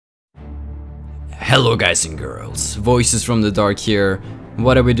Hello guys and girls, Voices from the Dark here.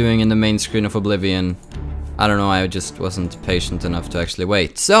 What are we doing in the main screen of Oblivion? I don't know, I just wasn't patient enough to actually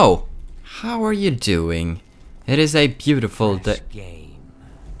wait. So, how are you doing? It is a beautiful day.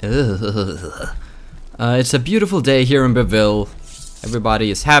 It's a beautiful day here in Beville.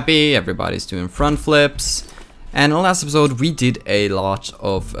 Everybody is happy, everybody's doing front flips. And in the last episode we did a lot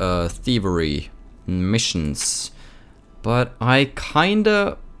of thievery missions. But I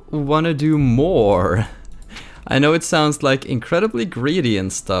kinda wanna do more. I know it sounds like incredibly greedy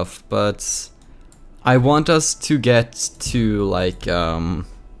and stuff, but I want us to get to like I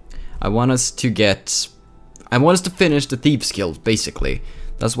want us to finish the Thieves Guild, basically.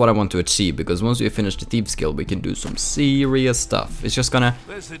 That's what I want to achieve, because once we finish the Thieves Guild we can do some serious stuff. It's just gonna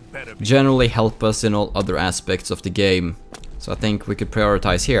generally help us in all other aspects of the game. So I think we could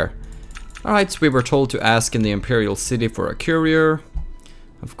prioritize here. Alright, so we were told to ask in the Imperial City for a courier.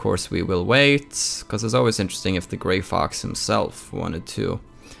 Of course we will wait, because it's always interesting if the Grey Fox himself wanted to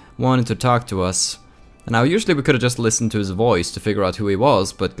talk to us. And now usually we could have just listened to his voice to figure out who he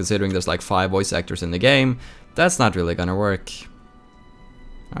was, but considering there's like 5 voice actors in the game, that's not really gonna work.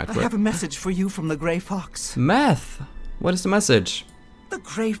 All right, I have a message for you from the Grey Fox. Meth! What is the message? The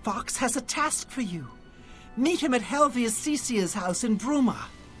Grey Fox has a task for you. Meet him at Helvia's Cecia's house in Bruma.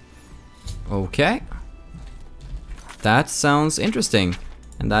 Okay. That sounds interesting.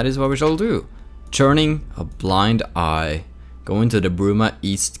 And that is what we shall do. Turning a blind eye. Going to the Bruma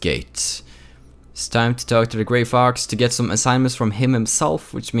East Gate. It's time to talk to the Grey Fox to get some assignments from him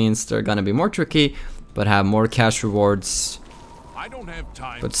himself, which means they're gonna be more tricky, but have more cash rewards. I don't have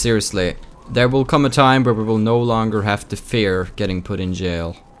time. But seriously, there will come a time where we will no longer have to fear getting put in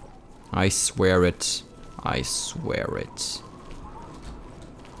jail. I swear it. I swear it.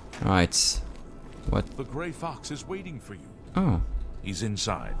 Alright. What? The Grey Fox is waiting for you. Oh. He's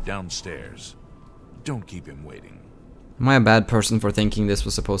inside, downstairs. Don't keep him waiting. Am I a bad person for thinking this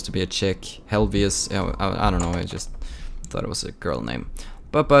was supposed to be a chick? Helvia's, I don't know, I just thought it was a girl name.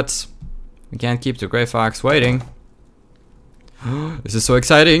 But, we can't keep the Grey Fox waiting. This is so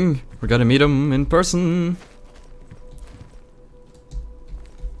exciting! We're gonna meet him in person.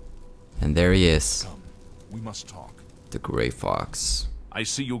 And there he is. Come, we must talk. The Grey Fox. I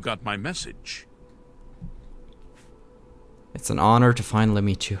see you got my message. It's an honor to finally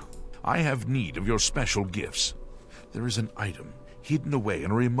meet you. I have need of your special gifts. There is an item hidden away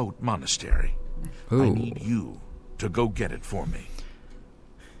in a remote monastery. Ooh. I need you to go get it for me.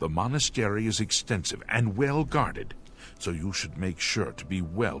 The monastery is extensive and well guarded, so you should make sure to be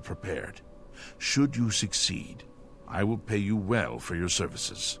well prepared. Should you succeed, I will pay you well for your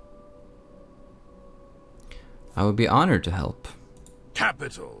services. I would be honored to help.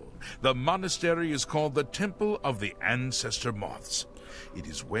 Capital! The monastery is called the Temple of the Ancestor Moths. It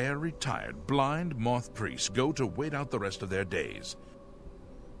is where retired blind moth priests go to wait out the rest of their days.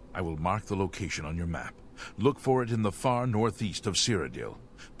 I will mark the location on your map. Look for it in the far northeast of Cyrodiil,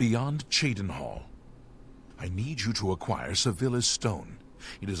 beyond Cheydinhal. I need you to acquire Sevilla's stone.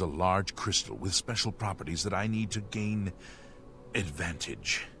 It is a large crystal with special properties that I need to gain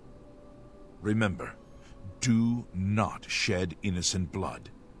advantage. Remember, do not shed innocent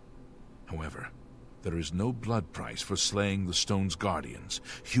blood. However, there is no blood price for slaying the stone's guardians,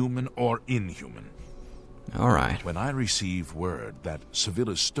 human or inhuman. Alright. When I receive word that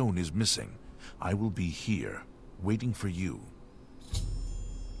Sevilla's stone is missing, I will be here, waiting for you.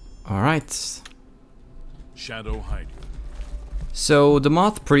 Alright. Shadow hiding. So, the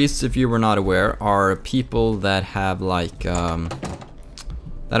Moth Priests, if you were not aware, are people that have like,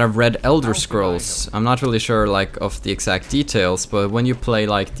 that have read Elder Scrolls. I'm not really sure like of the exact details, but when you play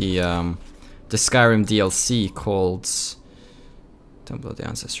like the Skyrim DLC called Temple of the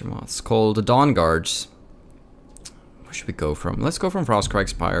Ancestor Moths, called the Dawn Guards. Where should we go from? Let's go from Frostcrag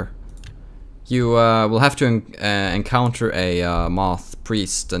Spire. You will have to encounter a Moth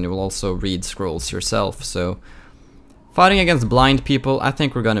Priest, and you will also read scrolls yourself. So, fighting against blind people, I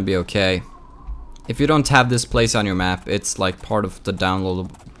think we're gonna be okay. If you don't have this place on your map, it's like part of the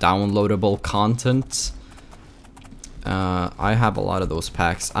downloadable content. I have a lot of those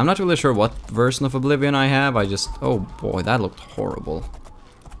packs. I'm not really sure what version of Oblivion I have. Oh boy, that looked horrible.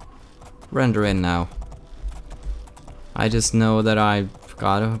 Render in now. I just know that I've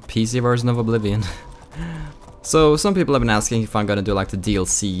got a PC version of Oblivion. So some people have been asking if I'm gonna do like the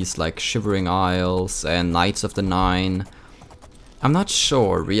DLCs like Shivering Isles and Knights of the Nine. I'm not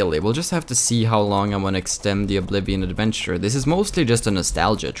sure, really. We'll just have to see how long I want to extend the Oblivion adventure. This is mostly just a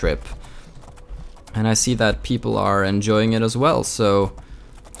nostalgia trip. And I see that people are enjoying it as well, so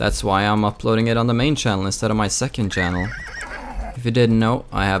that's why I'm uploading it on the main channel instead of my second channel. If you didn't know,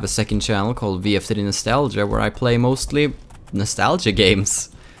 I have a second channel called VFTD Nostalgia where I play mostly nostalgia games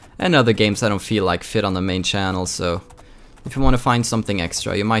and other games I don't feel like fit on the main channel, so if you want to find something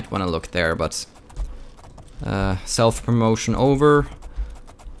extra you might want to look there, but self-promotion over.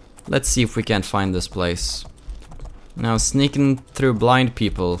 Let's see if we can't find this place. Now sneaking through blind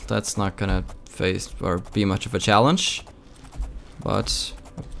people, that's not gonna face or be much of a challenge, but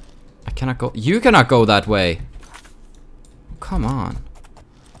I cannot go. You cannot go that way. Come on.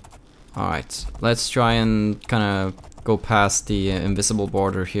 Alright, let's try and kind of go past the invisible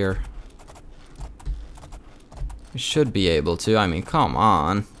border here. We should be able to, I mean, come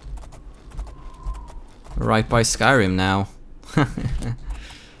on. We're right by Skyrim now.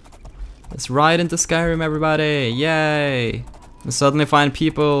 Let's ride into Skyrim, everybody! Yay! And suddenly find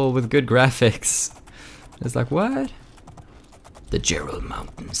people with good graphics. It's like, what? The Gerald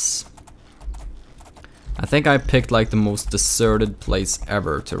Mountains. I think I picked like the most deserted place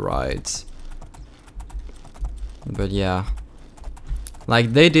ever to ride. But yeah.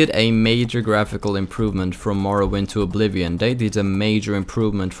 Like, they did a major graphical improvement from Morrowind to Oblivion. They did a major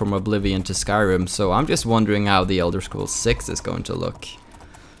improvement from Oblivion to Skyrim, so I'm just wondering how the Elder Scrolls 6 is going to look.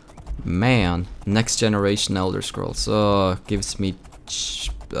 Man, next generation Elder Scrolls. Oh, gives me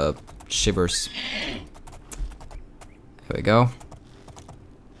shivers. Here we go.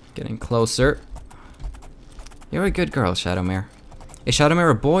 Getting closer. You're a good girl, Shadowmere. Is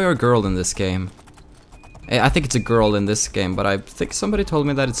Shadowmere a boy or a girl in this game? I think it's a girl in this game, but I think somebody told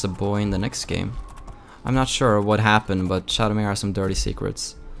me that it's a boy in the next game. I'm not sure what happened, but Shadowmere has some dirty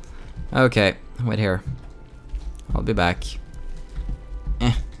secrets. Okay, wait here. I'll be back.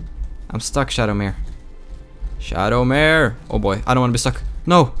 I'm stuck, Shadowmere. Shadowmere! Oh boy, I don't want to be stuck.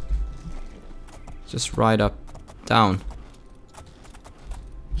 No! Just right up, down.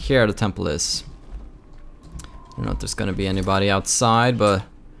 Here the temple is. I don't know if there's gonna be anybody outside, but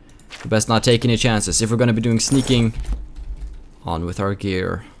we best not take any chances if we're gonna be doing sneaking. On with our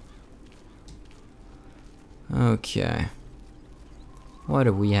gear. Okay. What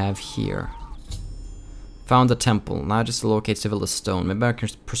do we have here? Found the temple. Now just locate Civil Stone. Maybe I can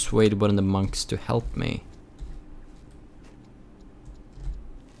persuade one of the monks to help me.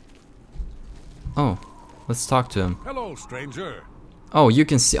 Oh, let's talk to him. Hello, stranger. Oh, you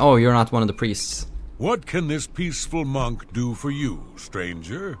can see. Oh, you're not one of the priests. What can this peaceful monk do for you,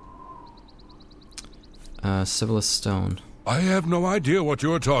 stranger? Civil Stone. I have no idea what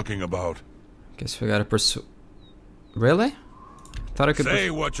you're talking about. Guess we gotta pursue. Really? Thought I could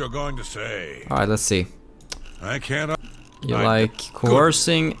say what you're going to say. Alright, let's see. I can't. You like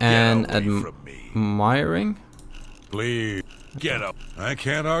coercing and admiring? Please get up. I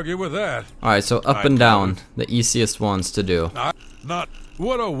can't argue with that. Alright, so up and down, the easiest ones to do. Not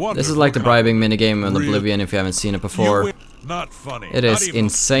what a wonderful. This is like the bribing minigame in Oblivion if you haven't seen it before. Not funny. It is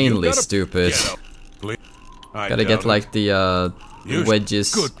insanely stupid. Gotta get like the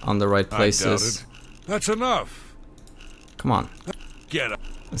wedges on the right places. That's enough. Come on. Get up.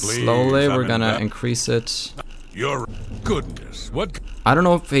 Slowly, we're gonna increase it. Your goodness, what? I don't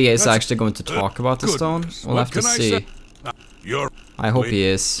know if he is actually going to talk about the stone. We'll have to see. I hope he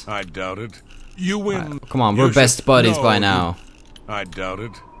is. I doubt it. You win. Come on, we're best buddies by now. I doubt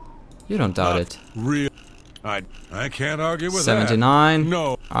it. You don't doubt it. Real. I can't argue with 79. that.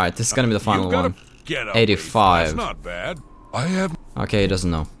 No. Alright, this is gonna be the final one. Get up, 85. That's not bad. I have. Okay, he doesn't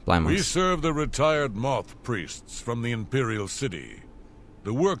know. Blind We monks. serve the retired moth priests from the Imperial City.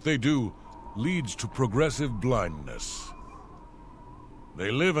 The work they do leads to progressive blindness.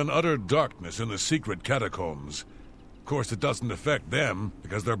 They live in utter darkness in the secret catacombs. Of course, it doesn't affect them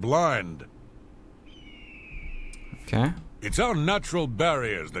because they're blind. Okay. It's our natural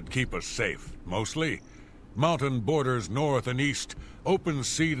barriers that keep us safe, mostly. Mountain borders north and east, open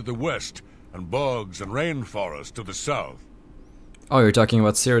sea to the west, and bogs and rainforest to the south. Oh, you're talking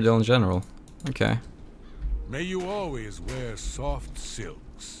about Cyrodiil in general. Okay. May you always wear soft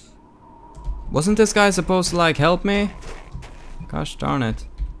silks. Wasn't this guy supposed to, like, help me? Gosh darn it.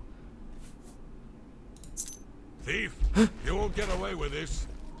 Thief, you won't get away with this.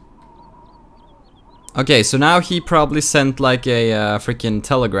 Okay, so now he probably sent, like, a freaking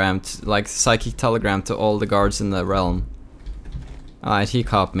telegram, like, psychic telegram to all the guards in the realm. Alright, he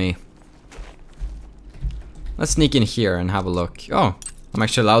caught me. Let's sneak in here and have a look. Oh, I'm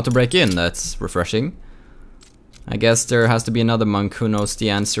actually allowed to break in. That's refreshing. I guess there has to be another monk who knows the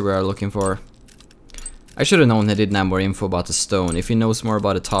answer we are looking for. I should have known he didn't have more info about the stone. If he knows more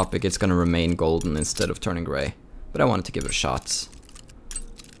about a topic, it's gonna remain golden instead of turning gray. But I wanted to give it a shot.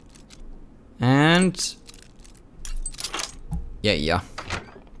 And... yeah.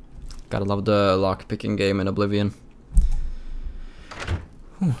 Gotta love the lockpicking game in Oblivion.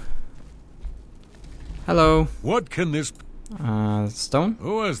 Hello. What can this... Stone?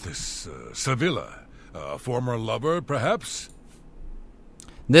 Who is this? Sevilla? A former lover, perhaps?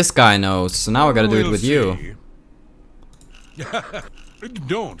 This guy knows, so now I gotta do it We'll with you. see.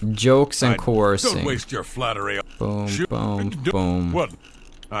 Don't. Jokes and Don't coercing. waste your flattery. Boom, Shoot. boom, Don't- boom. What?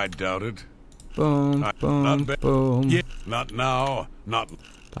 I doubt it. Boom, boom, Not boom. Yeah, not now. Not.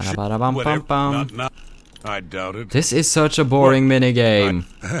 Ba-da-ba-da-bum, Whatever. bum, bum. Not now. I doubt it. This is such a boring minigame.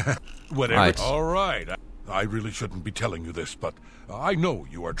 Whatever. Right. All right. I really shouldn't be telling you this, but I know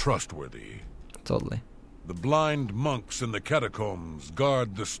you are trustworthy. Totally. The blind monks in the catacombs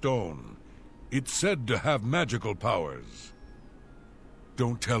guard the stone. It's said to have magical powers.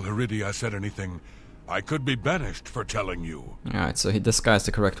 Don't tell Heridi I said anything. I could be banished for telling you. Alright, so this guy's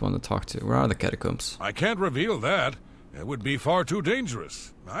the correct one to talk to. Where are the catacombs? I can't reveal that. It would be far too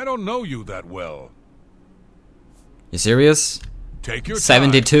dangerous. I don't know you that well. You serious? Take your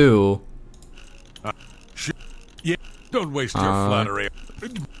time. 72. Yeah, don't waste your flattery.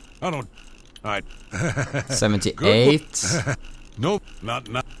 I don't... I... 78. No, not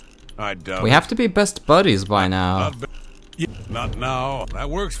now. I doubt We it. have to be best buddies by now. Not now. That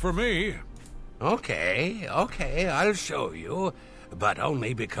works for me. Okay, I'll show you. But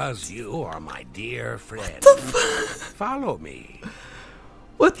only because you are my dear friend. Follow me.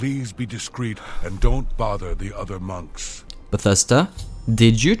 Please be discreet and don't bother the other monks. Bethesda,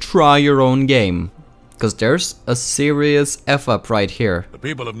 did you try your own game? Because there's a serious F-up right here. The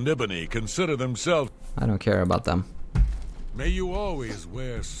people of Nibony consider themselves... I don't care about them. May you always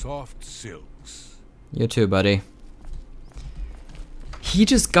wear soft silks. You too, buddy. He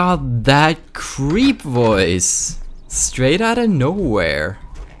just got that creep voice. Straight out of nowhere.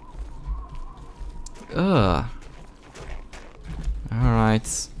 Ugh.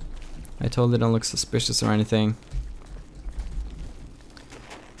 Alright. I totally don't look suspicious or anything.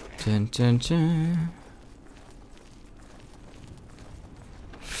 Dun, dun, dun.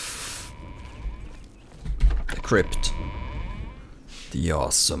 The crypt. The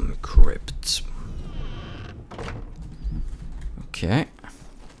awesome crypt. Okay.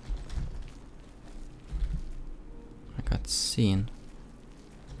 I got seen.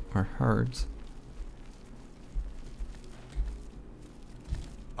 Or heard.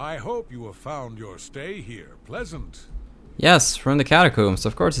 I hope you have found your stay here pleasant. Yes, from the catacombs.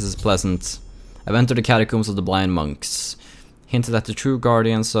 Of course this is pleasant. I've entered the catacombs of the blind monks. Hinted that the true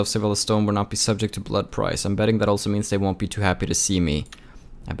guardians of Sevilla Stone will not be subject to blood price. I'm betting that also means they won't be too happy to see me.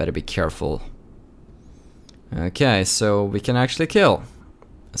 I better be careful. Okay, so we can actually kill.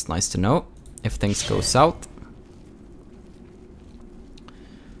 That's nice to know. If things go south.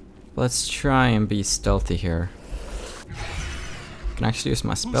 Let's try and be stealthy here. I can actually use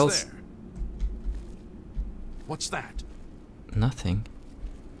my spells. Who's there? What's that? Nothing.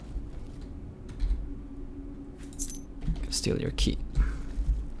 Steal your key.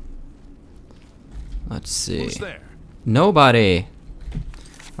 Let's see. Who's there? Nobody.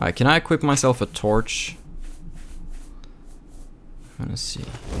 Alright, can I equip myself a torch? Let's see.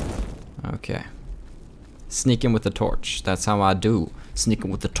 Okay. Sneaking with the torch. That's how I do.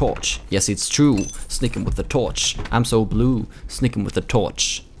 Sneaking with the torch. Yes, it's true. Sneaking with the torch. I'm so blue. Sneaking with the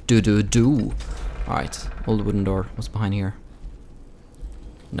torch. Do. Alright. Old wooden door. What's behind here?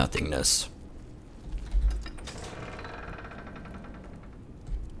 Nothingness.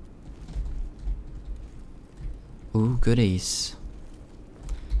 Ooh, goodies.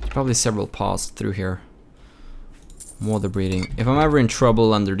 There's probably several paths through here. Water breathing. If I'm ever in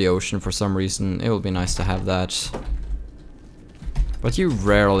trouble under the ocean for some reason, it would be nice to have that. But you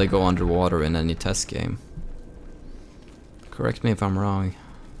rarely go underwater in any test game. Correct me if I'm wrong.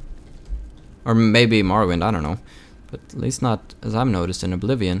 Or maybe Morrowind, I don't know. But at least not as I've noticed in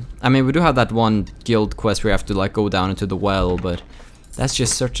Oblivion. I mean, we do have that one guild quest where you have to like go down into the well, but that's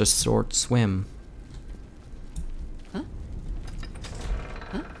just such a short swim.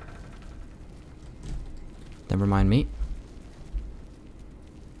 Never mind me.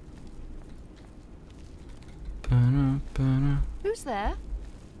 Who's there?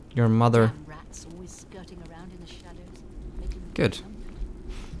 Your mother. Damn rats always skirting around in the shadows. Making me Good. feel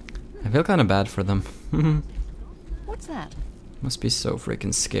I feel kind of bad for them. something. What's that? Must be so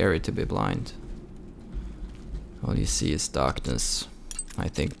freaking scary to be blind. All you see is darkness. I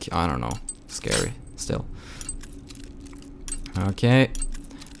think, I don't know. Scary, still. Okay.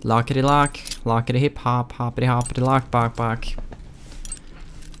 Lockety lock. Lockety hip hop. Hoppity hoppity lock. Bok.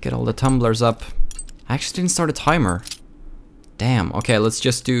 Get all the tumblers up. I actually didn't start a timer. Damn. Okay, let's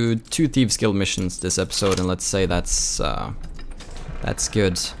just do 2 Thieves Guild missions this episode and let's say that's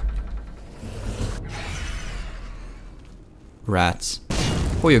good. Rats.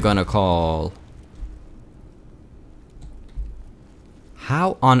 Who you gonna call?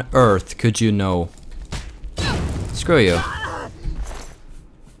 How on earth could you know? Screw you.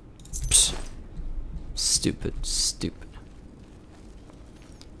 Psst. Stupid, stupid.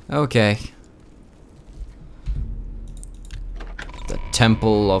 Okay. The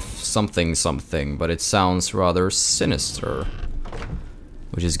temple of something something, but it sounds rather sinister.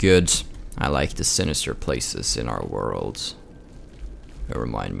 Which is good. I like the sinister places in our world. They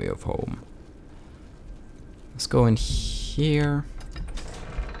remind me of home. Let's go in here.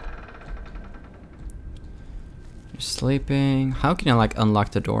 You're sleeping. How can you like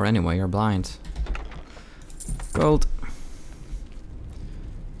unlock the door anyway? You're blind. Gold.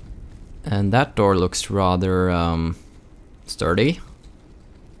 And that door looks rather sturdy.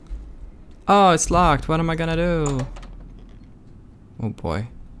 Oh, it's locked. What am I gonna do? Oh boy.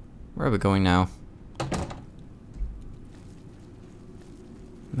 Where are we going now?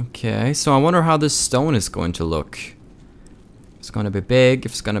 Okay, so I wonder how this stone is going to look. If it's gonna be big,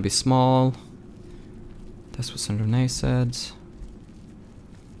 if it's gonna be small. That's what zun'dranei said.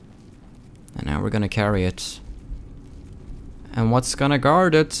 And now we're gonna carry it. And what's gonna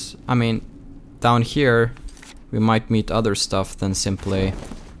guard it? I mean, down here we might meet other stuff than simply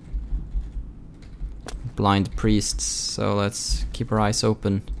blind priests, so let's keep our eyes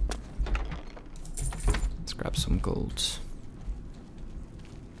open. Let's grab some gold.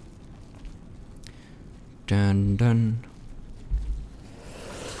 Dun dun.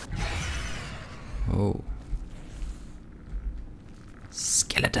 Oh.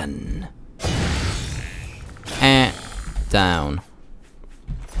 Skeleton. And down.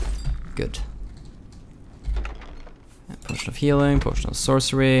 Good. And potion of healing, potion of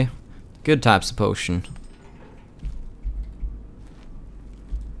sorcery. Good types of potion.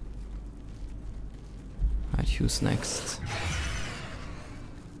 Right, who's next?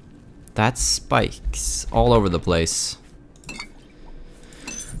 That's spikes all over the place.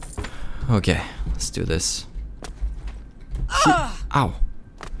 Okay, let's do this. Ow.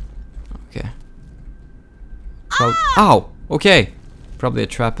 Okay. Ow! Okay. Probably a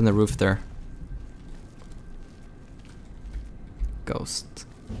trap in the roof there. Ghost.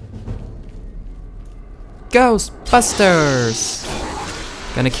 Ghostbusters!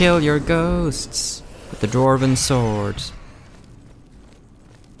 Gonna kill your ghosts with the dwarven sword.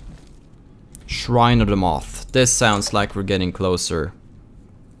 Shrine of the Moth. This sounds like we're getting closer.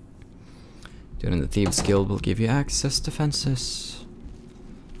 Doing the Thieves Guild will give you access to fences.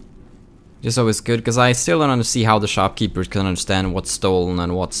 Just always good, because I still don't understand how the shopkeepers can understand what's stolen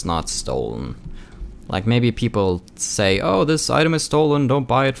and what's not stolen. Like, maybe people say, oh, this item is stolen, don't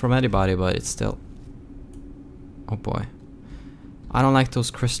buy it from anybody, but it's still... Oh boy. I don't like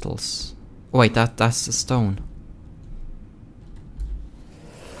those crystals. Oh, wait, that's the stone.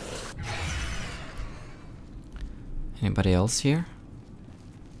 Anybody else here?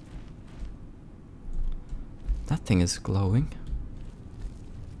 That thing is glowing.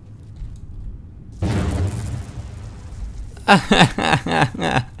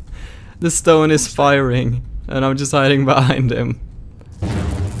 The stone is firing, and I'm just hiding behind him.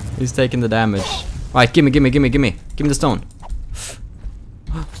 He's taking the damage. Right, gimme the stone.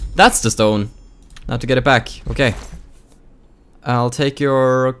 That's the stone. Now to get it back. Okay. I'll take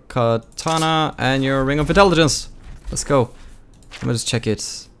your katana and your ring of intelligence. Let's go. Let me just check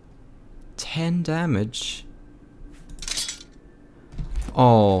it. 10 damage.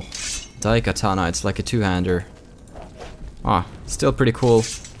 Oh, katana. It's like a two-hander. Ah, still pretty cool.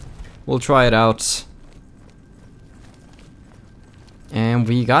 We'll try it out. And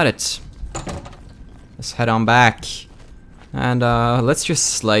we got it. Let's head on back. And let's just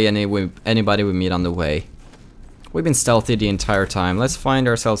slay anybody we meet on the way. We've been stealthy the entire time. Let's find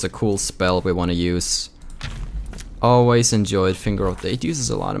ourselves a cool spell we want to use. Always enjoyed Finger of the... It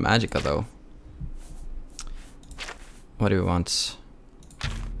uses a lot of magicka though. What do we want?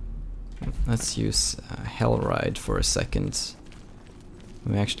 Let's use Hell Ride for a second.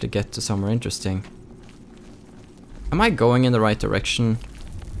 We actually get to somewhere interesting. Am I going in the right direction?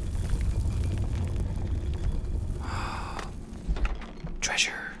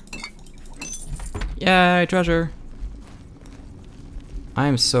 Treasure. Yay, treasure. I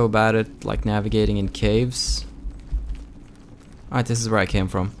am so bad at like navigating in caves. Alright, this is where I came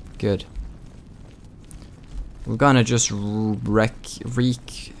from. Good. We're gonna just wreak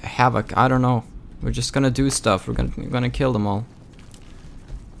havoc. I don't know. We're just gonna do stuff. We're gonna kill them all.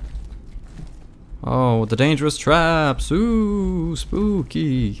 Oh, the dangerous traps. Ooh,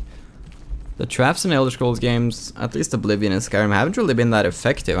 spooky. The traps in Elder Scrolls games, at least Oblivion and Skyrim, haven't really been that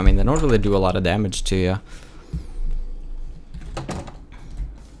effective. I mean, they don't really do a lot of damage to you.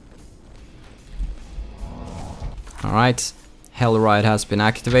 Alright, Hell Ride has been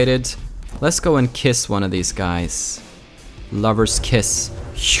activated. Let's go and kiss one of these guys. Lover's kiss.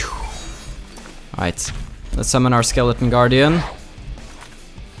 Alright, let's summon our Skeleton Guardian.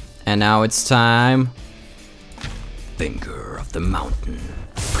 And now it's time. Finger of the Mountain.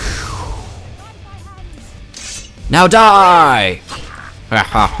 Now die! Ha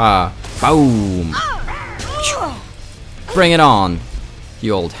ha ha. Boom! Bring it on,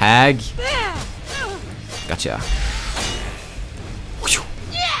 you old hag. Gotcha.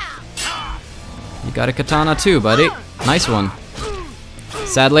 You got a katana too, buddy. Nice one.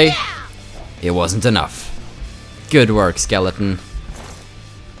 Sadly, it wasn't enough. Good work, skeleton.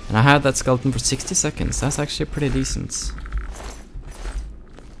 And I had that skeleton for 60 seconds. That's actually pretty decent.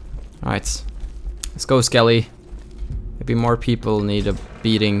 Alright. Let's go, Skelly. Maybe more people need a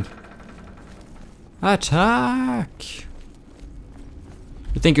beating. Attack!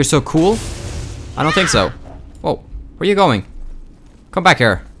 You think you're so cool? I don't think so. Whoa, where are you going? Come back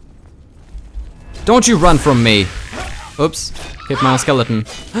here. Don't you run from me! Oops, hit my own skeleton.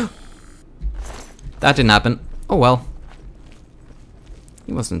 That didn't happen. Oh well.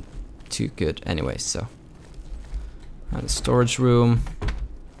 He wasn't too good anyway, so. And a storage room.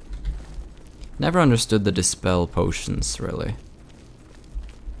 Never understood the dispel potions, really.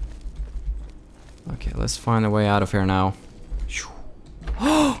 Okay, let's find a way out of here now.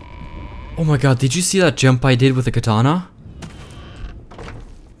 Oh my god, did you see that jump I did with the katana?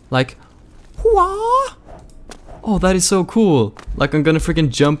 Like, whoa! Oh, that is so cool. Like, I'm gonna freaking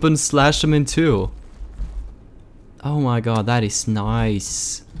jump and slash them in two. Oh my god, that is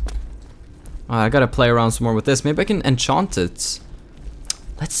nice. I gotta play around some more with this. Maybe I can enchant it.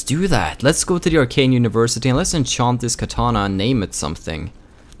 Let's do that. Let's go to the Arcane University and let's enchant this katana and name it something.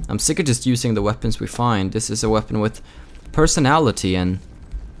 I'm sick of just using the weapons we find. This is a weapon with personality, and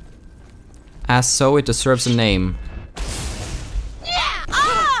as so it deserves a name.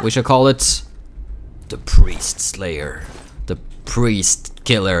 We should call it the Priest Slayer, the Priest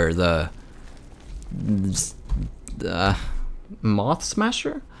Killer, the Moth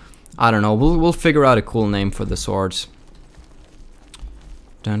Smasher? I don't know, we'll figure out a cool name for the sword.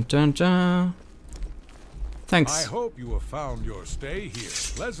 Dun dun dun. Thanks. I hope you have found your stay here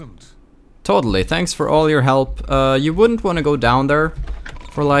pleasant. Totally, thanks for all your help. You wouldn't want to go down there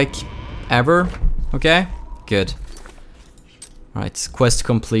for like ever, okay? Good. Alright, quest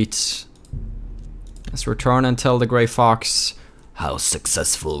complete. Let's return and tell the Grey Fox how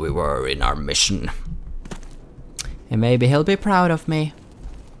successful we were in our mission. And maybe he'll be proud of me.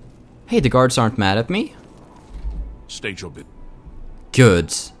 Hey, the guards aren't mad at me. State your bit.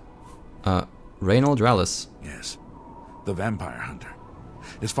 Good. Reynold Dralis. Yes, the vampire hunter.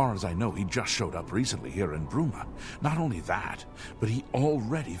 As far as I know, he just showed up recently here in Bruma. Not only that, but he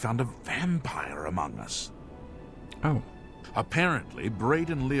already found a vampire among us. Oh. Apparently,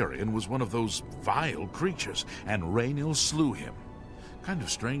 Braden Lyrian was one of those vile creatures, and Raynil slew him. Kind of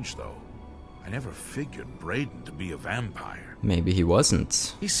strange, though. I never figured Braden to be a vampire. Maybe he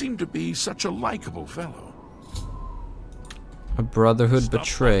wasn't. He seemed to be such a likable fellow. A brotherhood Stop.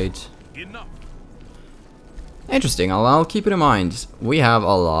 betrayed. Enough. Interesting, I'll keep it in mind. We have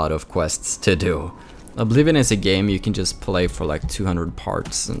a lot of quests to do. Oblivion is a game you can just play for like 200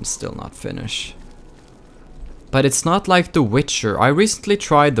 parts and still not finish. But it's not like The Witcher. I recently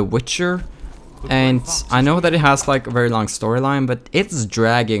tried The Witcher, and I know that it has like a very long storyline, but it's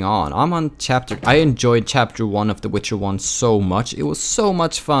dragging on. I'm on I enjoyed chapter 1 of The Witcher 1 so much. It was so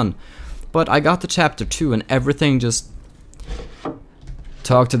much fun. But I got to chapter 2 and everything just...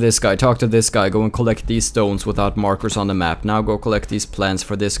 Talk to this guy, go and collect these stones without markers on the map. Now go collect these plants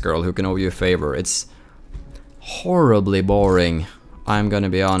for this girl who can owe you a favor. It's horribly boring, I'm gonna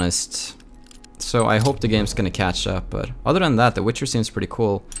be honest. So I hope the game's gonna catch up, but other than that, The Witcher seems pretty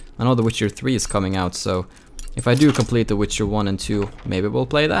cool. I know The Witcher 3 is coming out, so if I do complete The Witcher 1 and 2, maybe we'll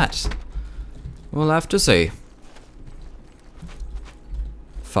play that. We'll have to see.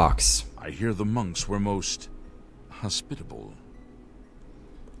 Fox. I hear the monks were most hospitable.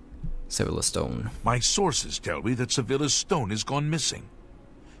 Sevilla's Stone. My sources tell me that Sevilla's stone has gone missing.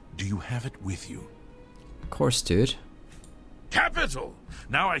 Do you have it with you? Of course, dude. Capital!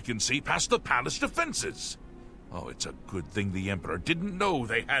 Now I can see past the palace defenses. Oh, it's a good thing the Emperor didn't know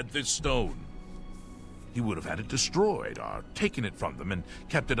they had this stone. He would have had it destroyed or taken it from them and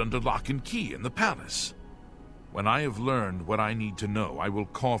kept it under lock and key in the palace. When I have learned what I need to know, I will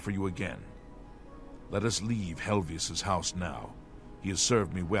call for you again. Let us leave Helvius's house now. He has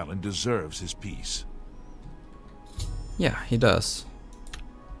served me well and deserves his peace. Yeah, he does.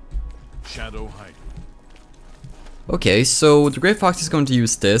 Shadow hiding. Okay, so the Grey Fox is going to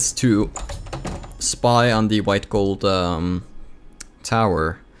use this to spy on the white gold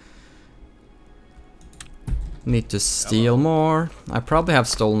tower. Need to steal more. I probably have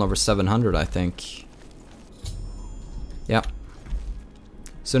stolen over 700, I think. Yep.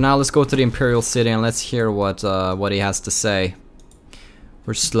 So now let's go to the Imperial City and let's hear what he has to say.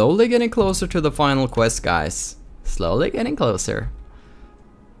 We're slowly getting closer to the final quest, guys. Slowly getting closer.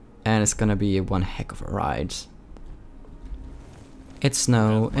 And it's gonna be one heck of a ride. It's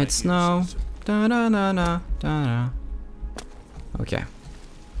snow, it's snow. Da da da da da da. Okay.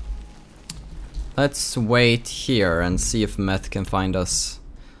 Let's wait here and see if Meth can find us.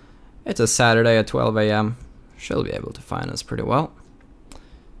 It's a Saturday at 12 AM. She'll be able to find us pretty well.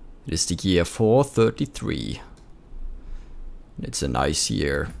 It is the year 433. It's a nice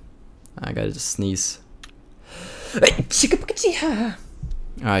year. I gotta just sneeze.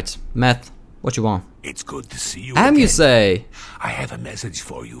 Alright, Meth, what you want? It's good to see you You again. say? I have a message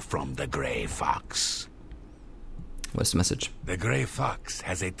for you from the Grey Fox. What's the message? The Grey Fox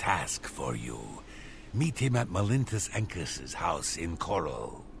has a task for you. Meet him at Malintus Encus's house in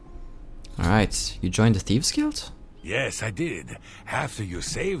Coral. Alright, you joined the Thieves Guild? Yes, I did. After you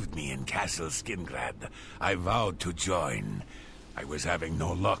saved me in Castle Skingrad, I vowed to join. I was having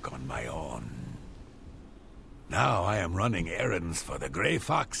no luck on my own. Now I am running errands for the Grey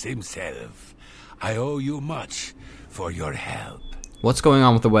Fox himself. I owe you much for your help. What's going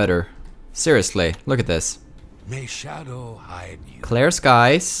on with the weather? Seriously, look at this. May shadow hide you. Clear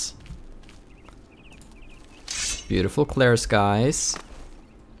skies. Beautiful clear skies.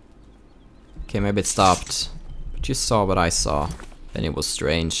 Okay, maybe it stopped. But you saw what I saw. And it was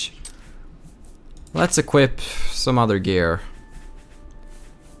strange. Let's equip some other gear.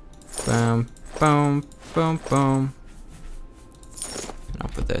 Boom, boom, boom, boom.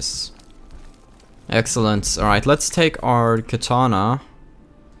 Enough with this. Excellent. Alright, let's take our katana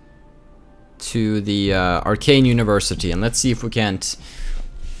to the Arcane University and let's see if we can't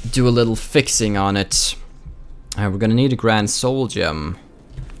do a little fixing on it. We're gonna need a Grand Soul Gem.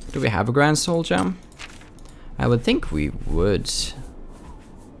 Do we have a Grand Soul Gem? I would think we would.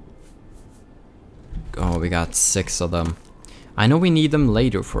 Oh, we got 6 of them. I know we need them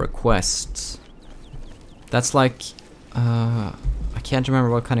later for a quest. That's like... I can't remember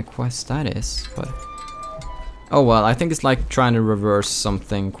what kind of quest that is, but... Oh well, I think it's like trying to reverse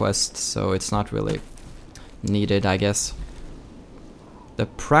something quest, so it's not really needed, I guess. The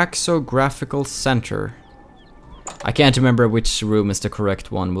Praxographical Center. I can't remember which room is the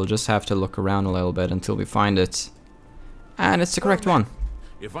correct one. We'll just have to look around a little bit until we find it. And it's the correct one.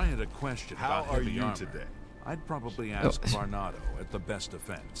 If I had a question How about are heavy you armor, today? I'd probably ask Varnado at the best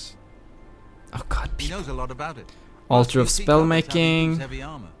defense. Oh god, He knows a lot about it. Altar of Must be secret that's how he Spellmaking. improves heavy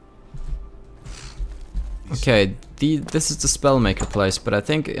armor. Okay, this is the Spellmaker place, but I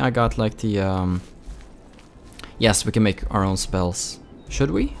think I got like the yes, we can make our own spells.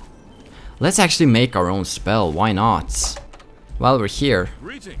 Should we? Let's actually make our own spell, why not? While we're here.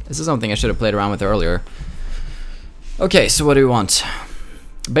 This is something I should have played around with earlier. Okay, so what do we want?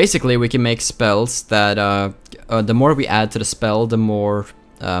 Basically, we can make spells that the more we add to the spell, the more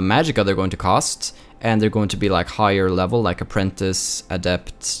magicka they're going to cost, and they're going to be like higher level, like Apprentice,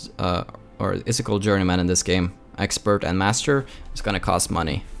 Adept, or is it called Journeyman in this game? Expert and Master. It's gonna cost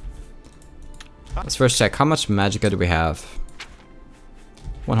money. Let's first check, how much magicka do we have?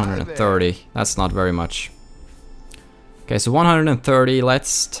 130. That's not very much. Okay, so 130,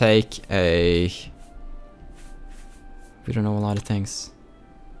 let's take a... We don't know a lot of things.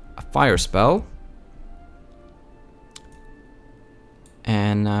 A fire spell.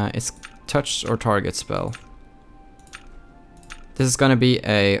 And it's touch or target spell. This is gonna be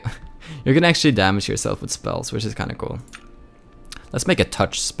a... You're gonna actually damage yourself with spells, which is kinda cool. Let's make a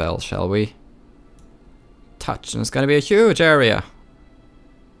touch spell, shall we? Touch, and it's gonna be a huge area.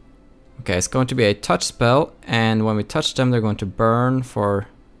 Okay, it's going to be a touch spell, and when we touch them, they're going to burn for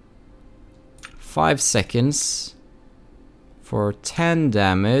 5 seconds for 10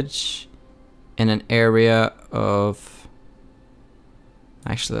 damage in an area of...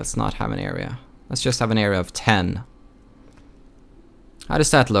 Actually, let's not have an area. Let's just have an area of 10. How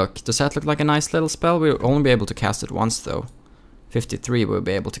does that look? Does that look like a nice little spell? We'll only be able to cast it once, though. 53, we'll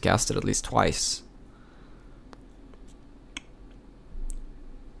be able to cast it at least twice.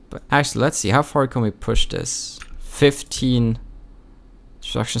 But actually, let's see, how far can we push this? 15...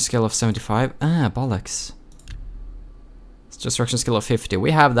 Destruction skill of 75? Ah, bollocks. It's destruction skill of 50.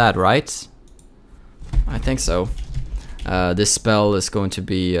 We have that, right? I think so. This spell is going to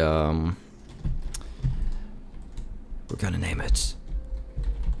be... we're gonna name it...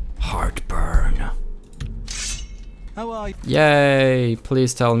 Heartburn. How are you? Yay!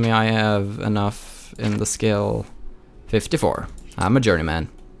 Please tell me I have enough in the skill. 54. I'm a journeyman.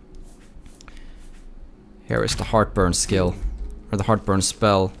 Here is the heartburn skill. Or the heartburn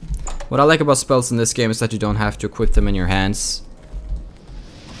spell. What I like about spells in this game is that you don't have to equip them in your hands.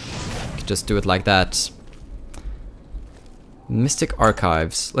 You can just do it like that. Mystic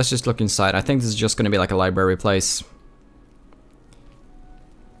Archives. Let's just look inside. I think this is just going to be like a library place.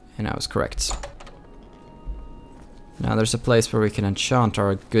 And I was correct. Now there's a place where we can enchant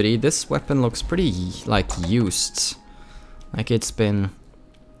our goodie. This weapon looks pretty, like, used. Like it's been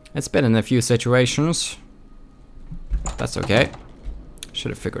in a few situations. That's okay. Should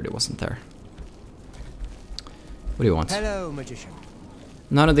have figured it wasn't there. What do you want? Hello, magician.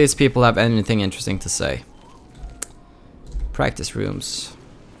 None of these people have anything interesting to say. Practice rooms.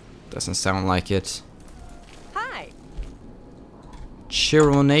 Doesn't sound like it. Hi.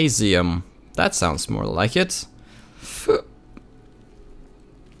 Chironasium. That sounds more like it.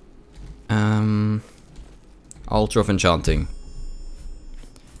 Altar of Enchanting.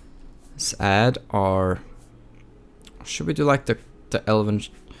 Let's add our... Should we do like the elven...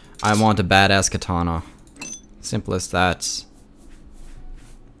 I want a badass katana. Simple as that.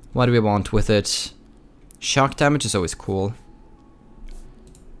 What do we want with it? Shock damage is always cool.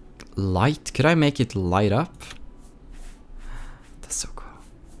 Light? Could I make it light up? That's so cool.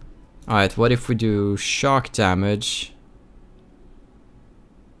 Alright, what if we do shock damage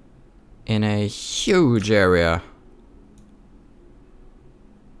in a huge area?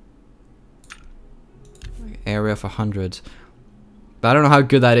 Area of 100. But I don't know how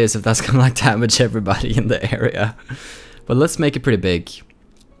good that is if that's gonna like damage everybody in the area. But let's make it pretty big.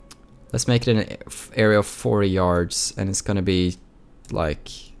 Let's make it an area of 40 yards and it's gonna be like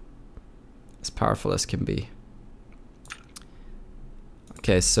as powerful as can be.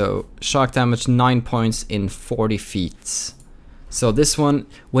 Okay, so shock damage 9 points in 40 feet. So this one,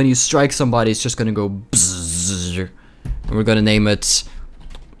 when you strike somebody, it's just gonna go bzzz, and we're gonna name it.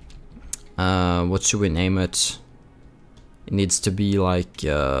 What should we name it? It needs to be like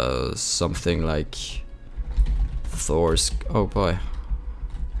something like Thor's. Oh boy,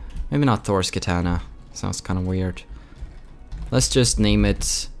 maybe not Thor's katana. Sounds kind of weird. Let's just name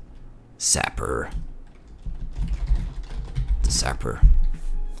it Sapper. The Sapper.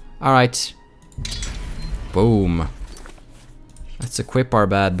 All right. Boom. Let's equip our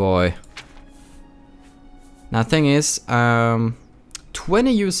bad boy. Now, thing is, 20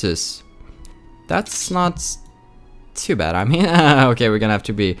 uses. That's not too bad. I mean, okay, we're gonna have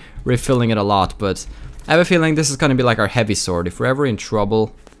to be refilling it a lot, but I have a feeling this is gonna be like our heavy sword. If we're ever in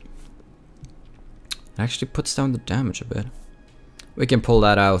trouble, it actually puts down the damage a bit. We can pull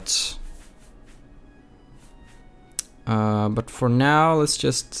that out. But for now, let's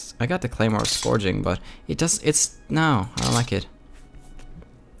just... I got the Claymore Scourging, but no, I don't like it.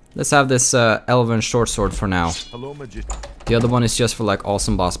 Let's have this Elven Short Sword for now. Hello, magician. The other one is just for like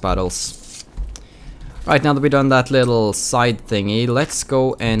awesome boss battles. Right, now that we've done that little side thingy, let's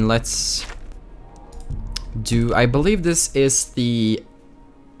go and let's do... I believe this is the...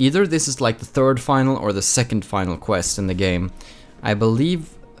 Either this is like the third final or the second final quest in the game. I believe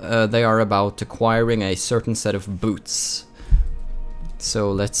they are about acquiring a certain set of boots.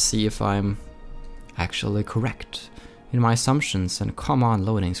 So let's see if I'm actually correct in my assumptions. And come on,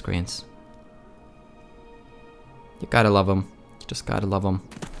 loading screens. You gotta love them. Just gotta love them.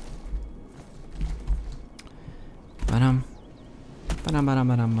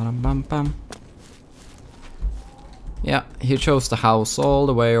 Yeah, he chose the house all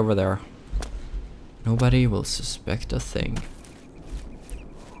the way over there. Nobody will suspect a thing.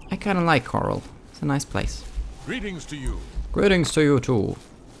 I kinda like Coral. It's a nice place. Greetings to you. Greetings to you too.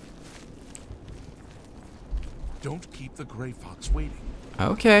 Don't keep the gray fox waiting.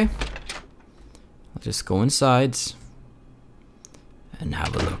 Okay. I'll just go inside and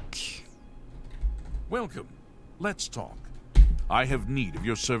have a look. Welcome. Let's talk. I have need of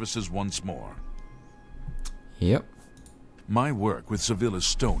your services once more. Yep. My work with Sevilla's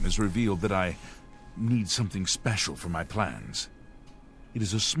stone has revealed that I need something special for my plans. It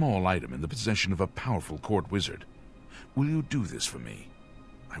is a small item in the possession of a powerful court wizard. Will you do this for me?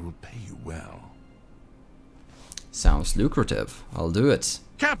 I will pay you well. Sounds lucrative. I'll do it.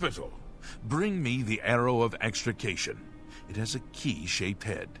 Capital! Bring me the Arrow of Extrication. It has a key-shaped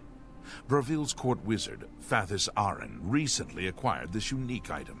head. Braville's court wizard, Fathis Aren, recently acquired this unique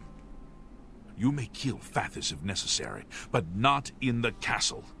item. You may kill Fathis if necessary, but not in the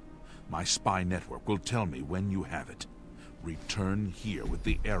castle. My spy network will tell me when you have it. Return here with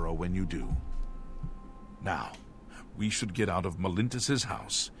the arrow when you do. Now, we should get out of Malintus's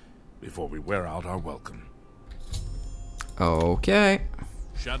house before we wear out our welcome. Okay.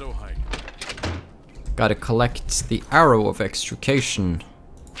 Shadow hide. Gotta collect the Arrow of Extrication.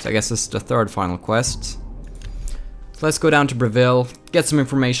 So I guess this is the third final quest. So let's go down to Breville, get some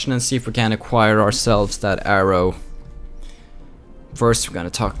information and see if we can acquire ourselves that arrow. First we're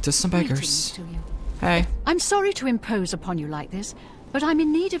gonna talk to some beggars. Greetings to you. Hey. I'm sorry to impose upon you like this, but I'm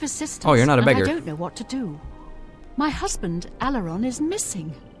in need of assistance. Oh, you're not a beggar. And I don't know what to do. My husband, Alaron, is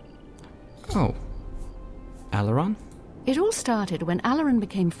missing. Oh. Alaron? It all started when Alaron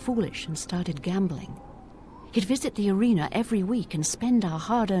became foolish and started gambling. He'd visit the arena every week and spend our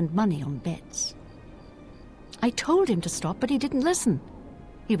hard-earned money on bets. I told him to stop, but he didn't listen.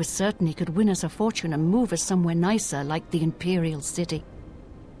 He was certain he could win us a fortune and move us somewhere nicer, like the Imperial City.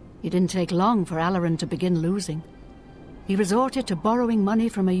 It didn't take long for Alaron to begin losing. He resorted to borrowing money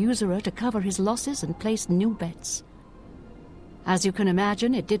from a usurer to cover his losses and place new bets. As you can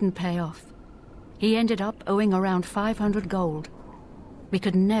imagine, it didn't pay off. He ended up owing around 500 gold. We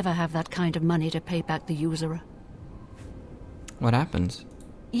could never have that kind of money to pay back the usurer. What happened?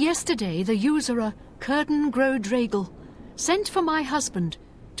 Yesterday, the usurer, Curden Grow Dragel, sent for my husband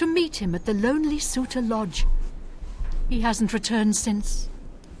to meet him at the Lonely Suitor Lodge. He hasn't returned since.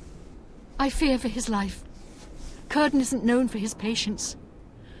 I fear for his life. Curden isn't known for his patience.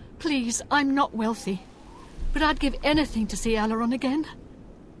 Please, I'm not wealthy, but I'd give anything to see Alaron again.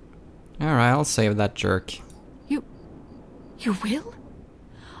 Alright, I'll save that jerk. You will?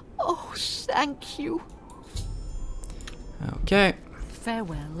 Oh, thank you. Okay.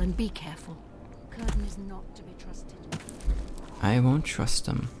 Farewell, and be careful. Curden is not to be trusted. I won't trust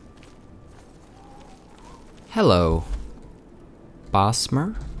him. Hello.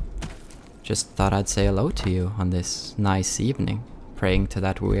 Bosmer? Just thought I'd say hello to you on this nice evening, praying to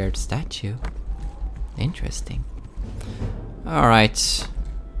that weird statue. Interesting. Alright.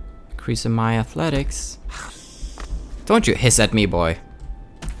 Increasing my athletics. Don't you hiss at me, boy.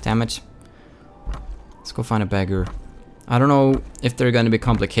 Damn it. Let's go find a beggar. I don't know if there are going to be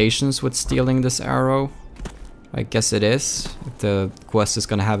complications with stealing this arrow. I guess it is. If the quest is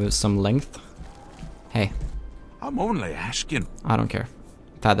going to have some length. Hey. I'm only asking. I don't care.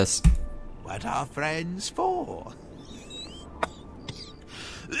 I've had this. What are friends for?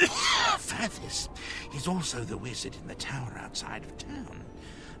 Fathis is also the wizard in the tower outside of town.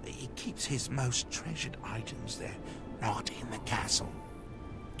 He keeps his most treasured items there, not in the castle.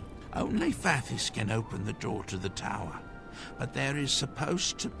 Only Fathis can open the door to the tower, but there is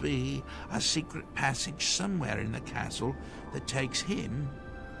supposed to be a secret passage somewhere in the castle that takes him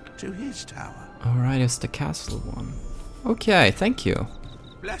to his tower. Alright, it's the castle one. Okay, thank you.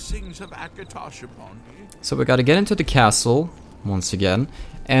 Blessings of Akatosh upon you. So we gotta get into the castle, once again,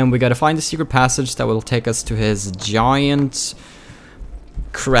 and we gotta find the secret passage that will take us to his giant,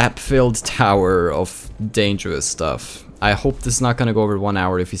 crap-filled tower of dangerous stuff. I hope this is not gonna go over 1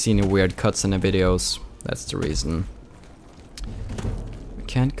 hour. If you see any weird cuts in the videos, that's the reason. We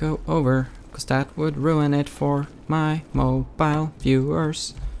can't go over, because that would ruin it for my mobile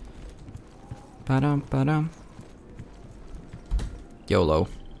viewers. Ba-dum, ba-dum. YOLO.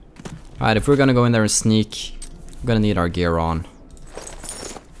 Alright, if we're gonna go in there and sneak, we're gonna need our gear on.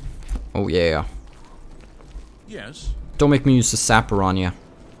 Oh yeah. Yes. Don't make me use the sapper on you.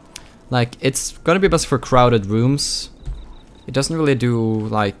 Like, it's gonna be best for crowded rooms. It doesn't really do,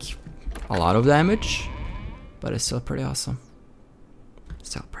 like, a lot of damage, but it's still pretty awesome.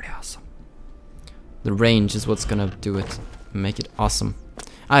 Still pretty awesome. The range is what's gonna do it, make it awesome.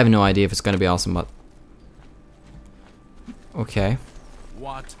 I have no idea if it's gonna be awesome, but... Okay.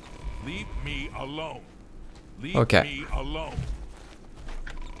 What? Leave me alone. Leave Okay. me alone.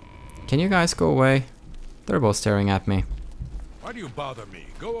 Can you guys go away? They're both staring at me. Why do you bother me?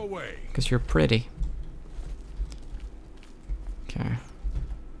 Go away. Because you're pretty. Okay.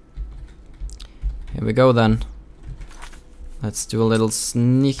 Here we go then. Let's do a little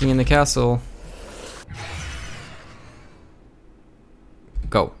sneaking in the castle.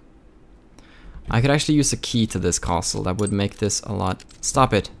 Go. I could actually use a key to this castle. That would make this a lot...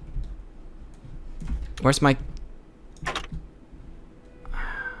 Stop it. Where's my...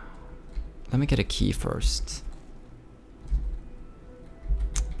 Let me get a key first.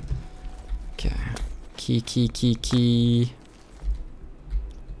 Okay. Key.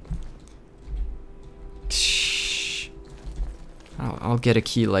 Shh. I'll get a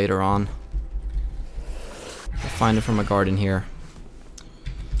key later on. I'll find it from a garden here.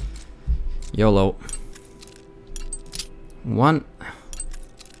 YOLO. 1.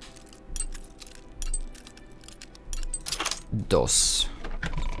 2.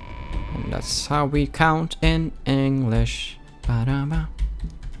 And that's how we count in English. Ba-da-ba.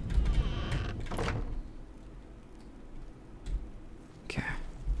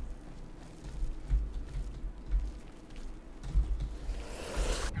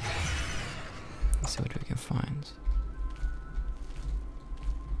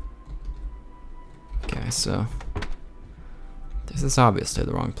 so this is obviously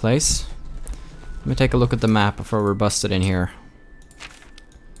the wrong place. Let me take a look at the map before we're busted in here.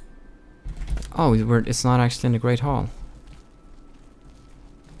 Oh, it's not actually in the Great Hall.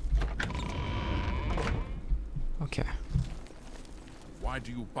 Okay. Why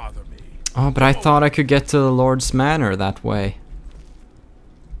do you bother me? Oh, but I thought I could get to the Lord's Manor that way.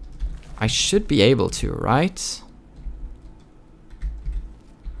 I should be able to, right?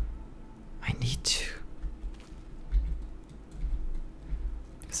 I need to.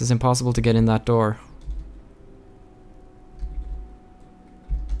 This is impossible to get in that door.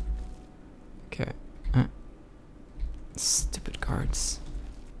 Okay. Stupid guards.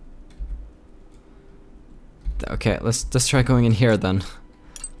 Okay, let's try going in here then.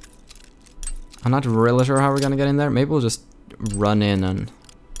 I'm not really sure how we're gonna get in there. Maybe we'll just run in and...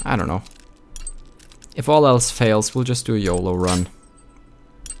 I don't know. If all else fails, we'll just do a YOLO run.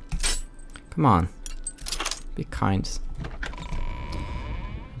 Come on. Be kind.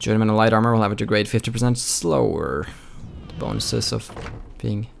 Journeyman in light armor will have it degrade 50% slower. The bonuses of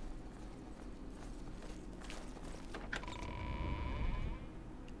being...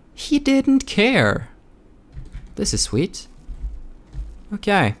 He didn't care. This is sweet.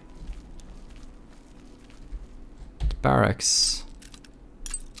 Okay. Barracks.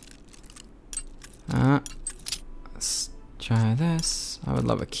 Let's try this. I would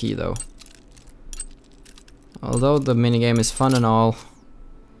love a key though. Although the minigame is fun and all,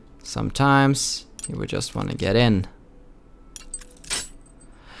 sometimes you would just want to get in.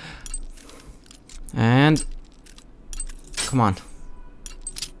 And come on.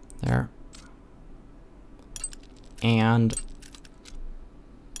 There. And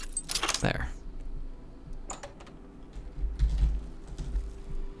there.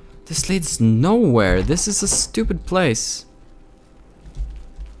 This leads nowhere. This is a stupid place.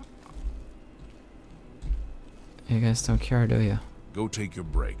 You guys don't care, do you? Go take your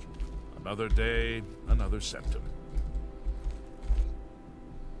break. Another day, another symptom.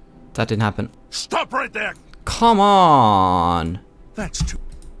 That didn't happen. Stop right there! Come on! That's too...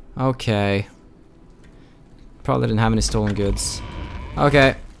 Okay. Probably didn't have any stolen goods.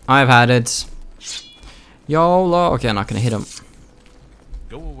 Okay, I've had it. YOLO. Okay, I'm not gonna hit him.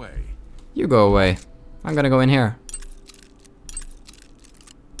 Go away. You go away. I'm gonna go in here.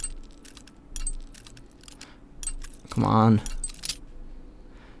 Come on.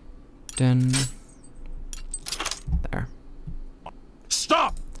 Then... There.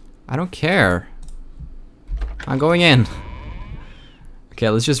 Stop! I don't care. I'm going in. Okay,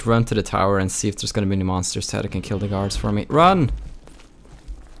 let's just run to the tower and see if there's gonna be any monsters that can kill the guards for me. Run!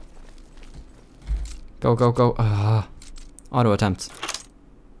 Go, go, go. Auto attempt.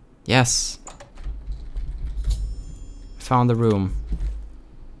 Yes. Found the room.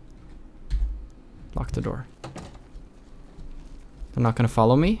 Lock the door. They're not gonna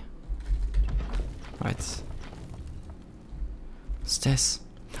follow me? Right. What's this?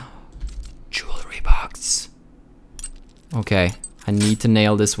 Jewelry box. Okay, I need to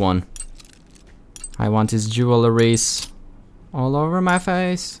nail this one. I want his jewelries all over my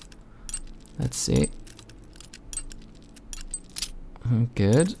face. Let's see.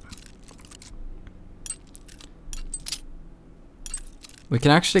 Good. We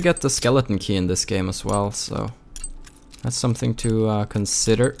can actually get the skeleton key in this game as well, so that's something to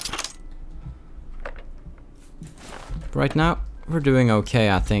consider. Right now, we're doing okay,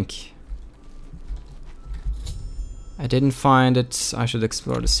 I think. I didn't find it. I should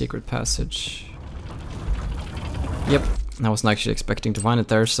explore the secret passage. Yep, I wasn't actually expecting to find it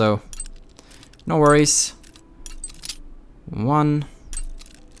there, so no worries. 1,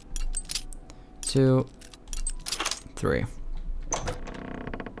 2, 3.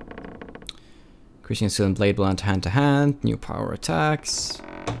 Increasing skill and blade blunt hand to hand. New power attacks.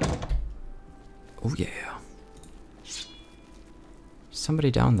 Oh yeah.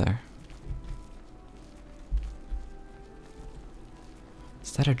 Somebody down there.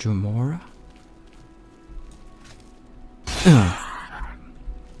 Is that a Dremora?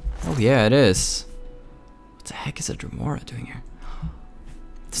 Oh yeah, it is. What the heck is a Dremora doing here?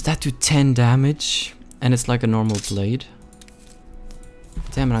 Does that do 10 damage? And it's like a normal blade?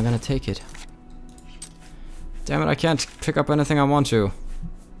 Damn it, I'm gonna take it. Damn it, I can't pick up anything I want to.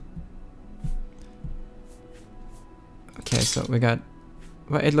 Okay, so we got...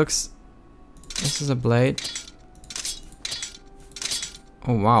 Well, it looks... This is a blade.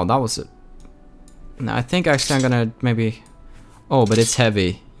 Oh wow, that was it. No, I think actually I'm gonna maybe... Oh, but it's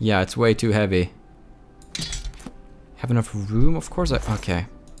heavy. Yeah, it's way too heavy. Have enough room? Of course I... Okay.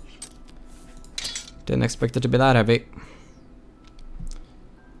 Didn't expect it to be that heavy.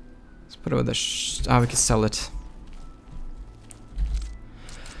 Let's Put it with we can sell it.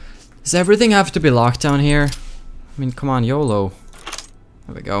 Does everything have to be locked down here? I mean, come on, YOLO.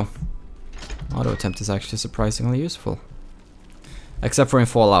 There we go. Auto attempt is actually surprisingly useful. Except for in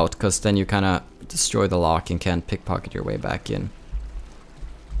Fallout, because then you kind of destroy the lock and can't pickpocket your way back in.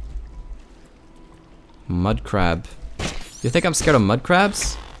 Mud crab. You think I'm scared of mud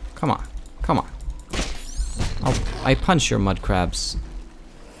crabs? Come on, come on. I punch your mud crabs.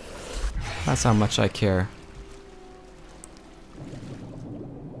 That's how much I care.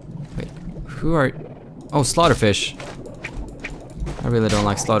 Wait, who are... Oh, slaughterfish. I really don't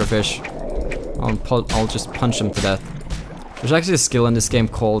like slaughterfish. I'll just punch them to death. There's actually a skill in this game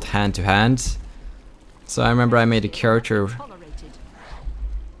called hand to hand. So I remember I made a character.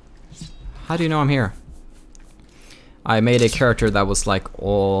 How do you know I'm here? I made a character that was like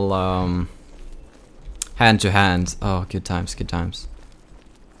all hand to hand. Oh, good times, good times.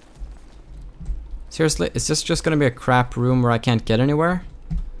 Seriously, is this just gonna be a crap room where I can't get anywhere?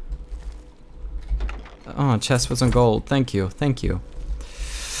 Oh, chest was on gold. Thank you, thank you.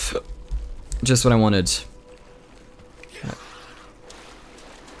 Just what I wanted.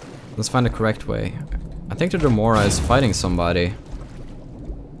 Let's find the correct way. I think the Dremora is fighting somebody.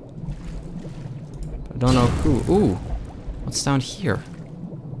 I don't know who. Ooh, what's down here?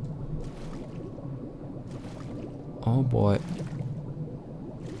 Oh boy.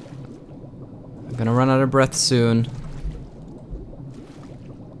 I'm gonna run out of breath soon.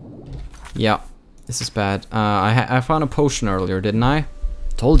 Yeah, this is bad. I found a potion earlier, didn't I?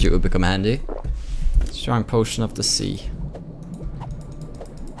 Told you it would become handy. Strong potion of the sea.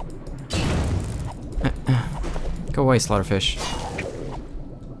 Go away, slaughterfish.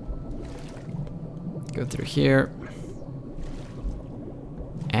 Go through here.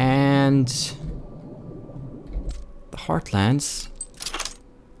 And... the Heartlands.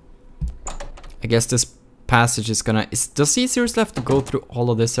 I guess this passage is gonna... does he seriously have to go through all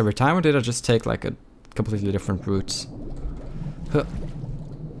of this every time, or did I just take like a completely different route? Huh.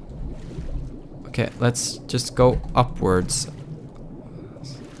 Okay, let's just go upwards.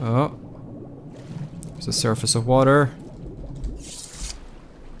 Oh. There's a surface of water.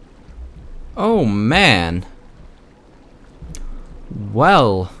 Oh man.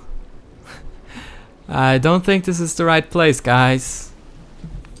 Well. I don't think this is the right place, guys.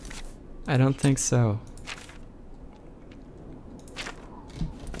 I don't think so.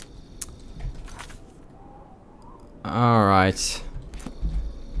 Alright.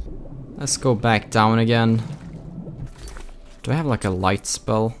 Let's go back down again. Do I have like a light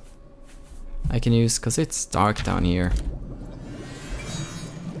spell I can use? Because it's dark down here.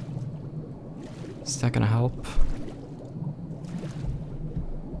 Is that gonna help?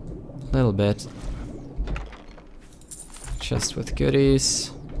 A little bit. Chest with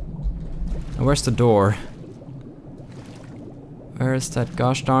goodies. And where's the door? Where's that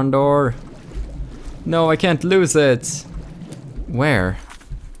gosh darn door? No, I can't lose it! Where?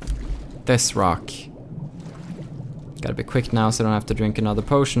 This rock. Gotta be quick now so I don't have to drink another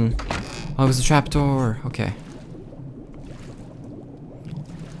potion. Oh, it was a trapdoor. Okay.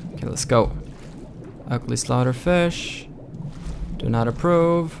 Okay, let's go. Ugly slaughterfish. Do not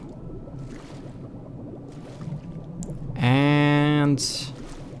approve. And...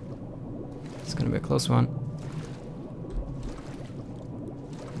 it's gonna be a close one.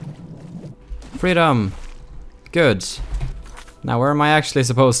 Freedom! Good. Now where am I actually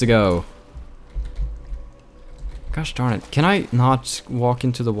supposed to go? Gosh darn it. Can I not walk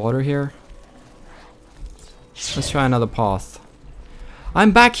into the water here? Let's try another path.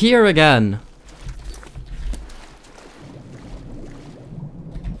 I'm back here again!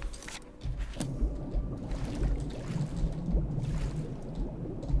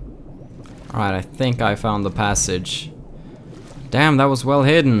 Alright, I think I found the passage. Damn, that was well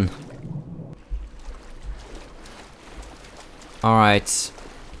hidden. Alright.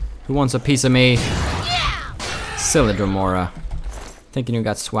 Who wants a piece of me? Yeah! Silly Dremora. Thinking you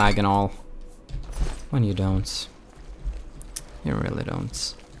got swag and all. When you don't. You really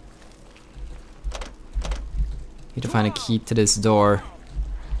don't. Need to find a key to this door.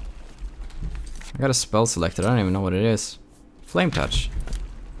 I got a spell selected, I don't even know what it is. Flame touch.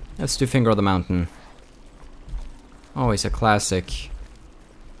 Let's do Finger of the Mountain. Always a classic.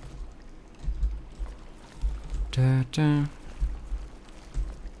 Da, da.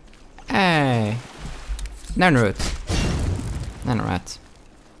 Hey! Nanoroot. Nanorat.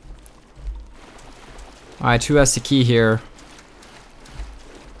 Alright, who has the key here?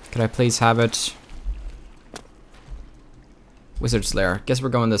 Could I please have it? Wizard's Lair. Guess we're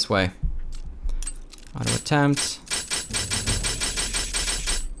going this way. Auto attempt.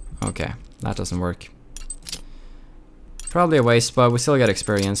 Okay, that doesn't work. Probably a waste, but we still get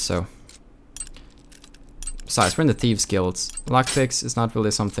experience, so... Besides, we're in the Thieves Guilds. Lockpicks is not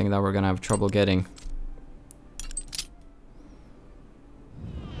really something that we're gonna have trouble getting.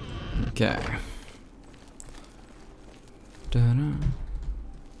 Okay. Da-da.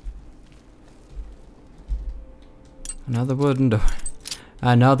 Another wooden door.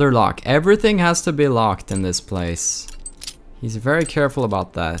 Another lock. Everything has to be locked in this place. He's very careful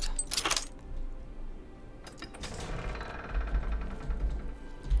about that.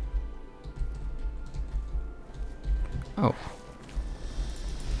 Oh.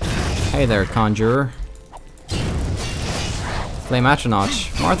 Hey there, conjurer. Flame Astronaut.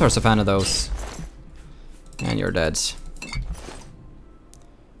 Marthar's a fan of those. And you're dead.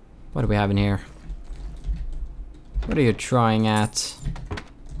 What do we have in here? What are you trying at?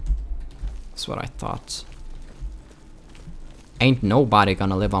 That's what I thought. Ain't nobody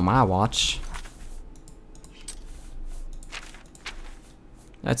gonna live on my watch.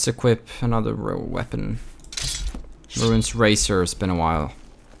 Let's equip another weapon. Ruin's Racer, it's been a while.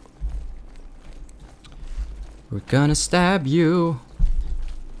 We're gonna stab you.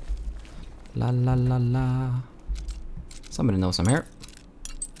 La la la la. Somebody knows I'm here.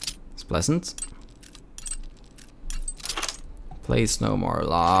 It's pleasant. Place no more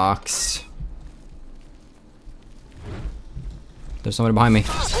locks. There's somebody behind me.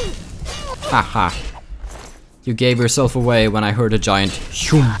 Haha. You gave yourself away when I heard a giant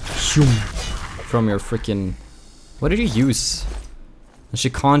shoom shoom from your freaking... What did you use?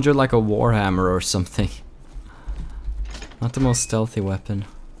 She conjured like a warhammer or something. Not the most stealthy weapon.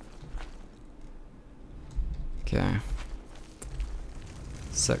 Okay.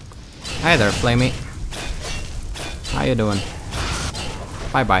 So, hi there, Flamey. How you doing?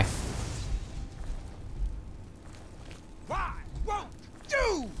 Bye bye. Why won't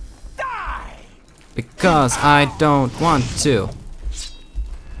you die? Because I don't want to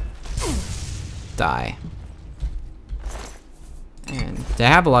die. And they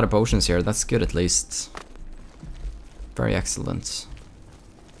have a lot of potions here, that's good at least. Very excellent.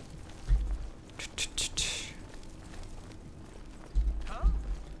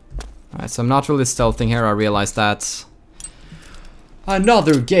 Alright, so I'm not really stealthing here, I realize that.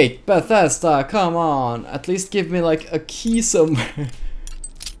 Another gate! Bethesda, come on! At least give me like a key somewhere. I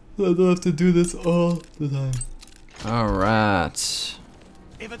don't have to do this all the time. Alright.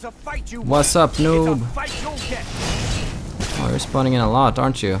 What's up, noob? Oh, you're spawning in a lot,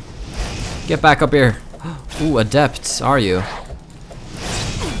 aren't you? Get back up here. Ooh, adept, are you?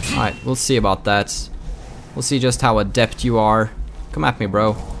 Alright, we'll see about that. We'll see just how adept you are. Come at me,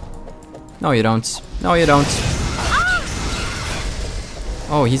 bro. No, you don't. No, you don't.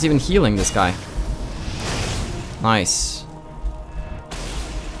 Oh, he's even healing this guy. Nice.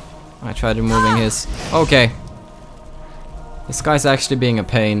 I tried removing his... Okay. This guy's actually being a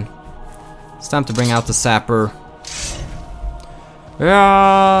pain. It's time to bring out the sapper.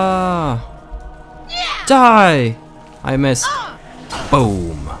 Yeah! Die! I missed.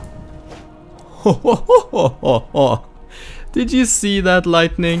 Boom. Did you see that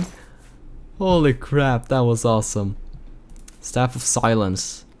lightning? Holy crap, that was awesome. Staff of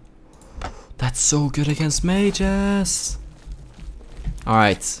Silence. That's so good against mages.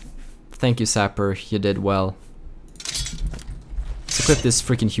 Alright. Thank you, Sapper. You did well. Let's equip this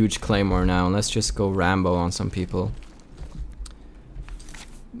freaking huge claymore now. Let's just go Rambo on some people.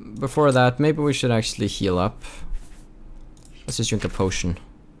 Before that, maybe we should actually heal up. Let's just drink a potion.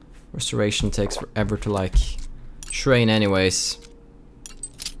 Restoration takes forever to like train anyways.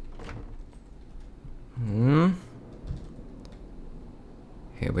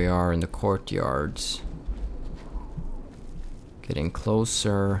 Here we are in the courtyard. Getting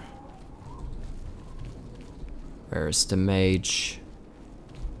closer. Where's the mage?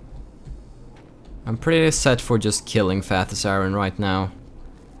 I'm pretty set for just killing Fathisaran right now.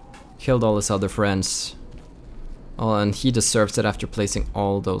 Killed all his other friends. Oh, and he deserves it after placing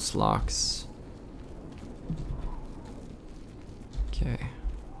all those locks. Okay.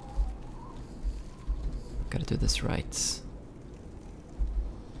 Gotta do this right.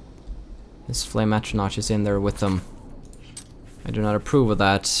 This flame atronach is in there with them. I do not approve of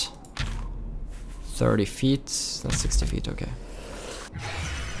that. 30 feet, that's 60 feet, okay.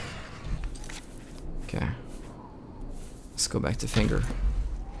 Okay. Let's go back to Finger.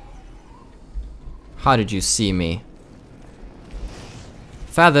 How did you see me?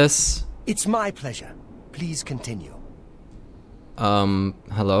 Fathis! It's my pleasure. Please continue.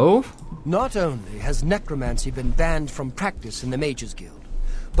 Hello? Not only has necromancy been banned from practice in the Mages Guild,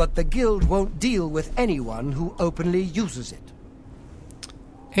 but the guild won't deal with anyone who openly uses it.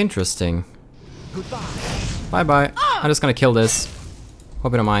 Interesting. Bye bye. I'm just gonna kill this.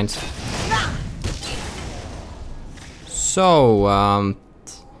 Hope you don't mind. So,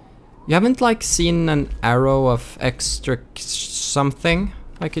 you haven't like seen an arrow of extra something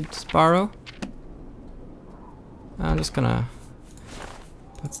I could borrow? I'm just gonna...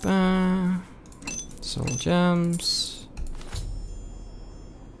 Soul gems.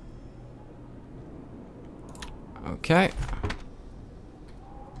 Okay.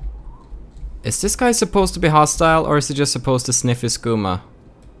 Is this guy supposed to be hostile, or is he just supposed to sniff his skooma?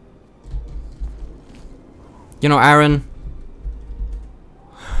 You know, Aaron,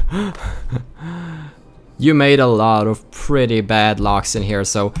 you made a lot of pretty bad locks in here,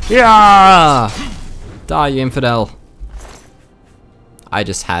 so yeah, die, you infidel. I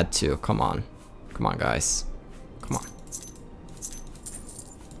just had to. Come on, guys, come on.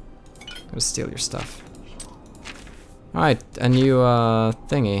 I'm gonna steal your stuff. All right, a new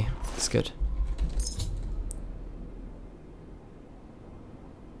thingy. That's good.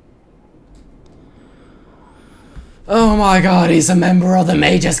 Oh my god, he's a member of the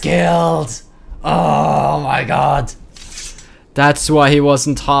Mages Guild! Oh my god. That's why he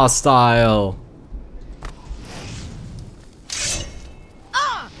wasn't hostile.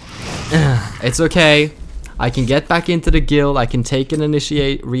 It's okay. I can get back into the guild, I can take an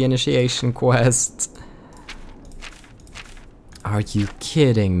re-initiation quest. Are you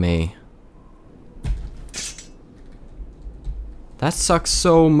kidding me? That sucks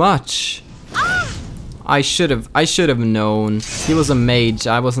so much. I should have known. He was a mage.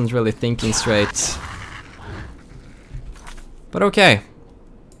 I wasn't really thinking straight. But okay.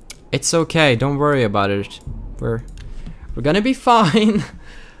 It's okay. Don't worry about it. We're gonna be fine.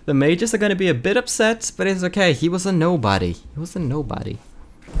 The mages are gonna be a bit upset, but it's okay. He was a nobody. He was a nobody.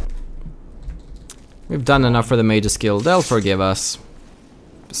 We've done enough for the Mages Guild. They'll forgive us.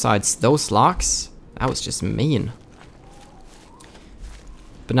 Besides those locks, that was just mean.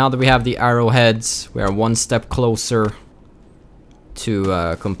 But now that we have the arrowheads, we are one step closer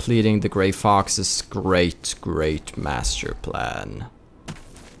to completing the Grey Fox's great master plan.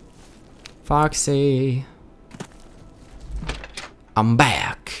 Foxy, I'm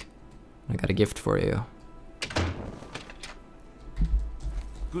back. I got a gift for you.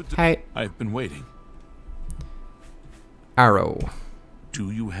 Good. Hey. I've been waiting. Arrow.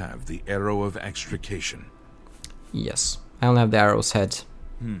 Do you have the arrow of extrication? Yes, I only have the arrow's head.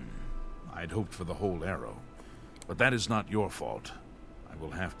 I'd hoped for the whole arrow, but that is not your fault. I will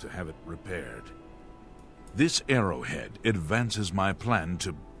have to have it repaired. This arrowhead advances my plan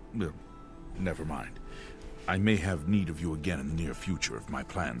to... never mind. I may have need of you again in the near future if my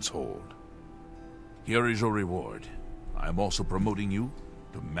plans hold. Here is your reward. I am also promoting you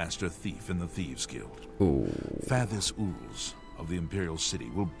to Master Thief in the Thieves Guild. Ooh. Fathis Ools of the Imperial City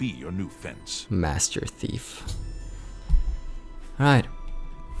will be your new fence. Master Thief. Alright.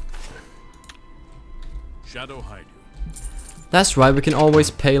 Shadow hide you. That's right, we can always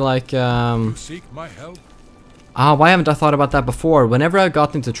pay like You seek my help? why haven't I thought about that before? Whenever I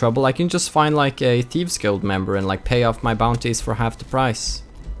got into trouble, I can just find like a Thieves Guild member and like pay off my bounties for half the price.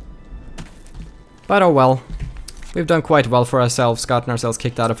 But oh well. We've done quite well for ourselves, gotten ourselves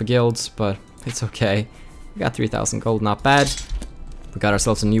kicked out of a guild, but it's okay. We got 3,000 gold, not bad. We got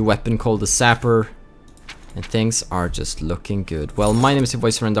ourselves a new weapon called the Sapper. And things are just looking good. Well, my name is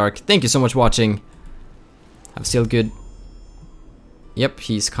VoicesFromTheDark. Thank you so much for watching. I'm still good. Yep,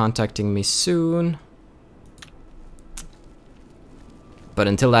 he's contacting me soon. But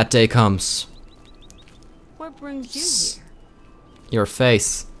until that day comes... What brings you here? Your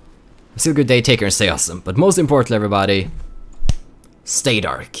face. I'm still a good day taker and stay awesome. But most importantly, everybody, stay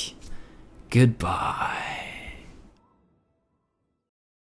dark. Goodbye.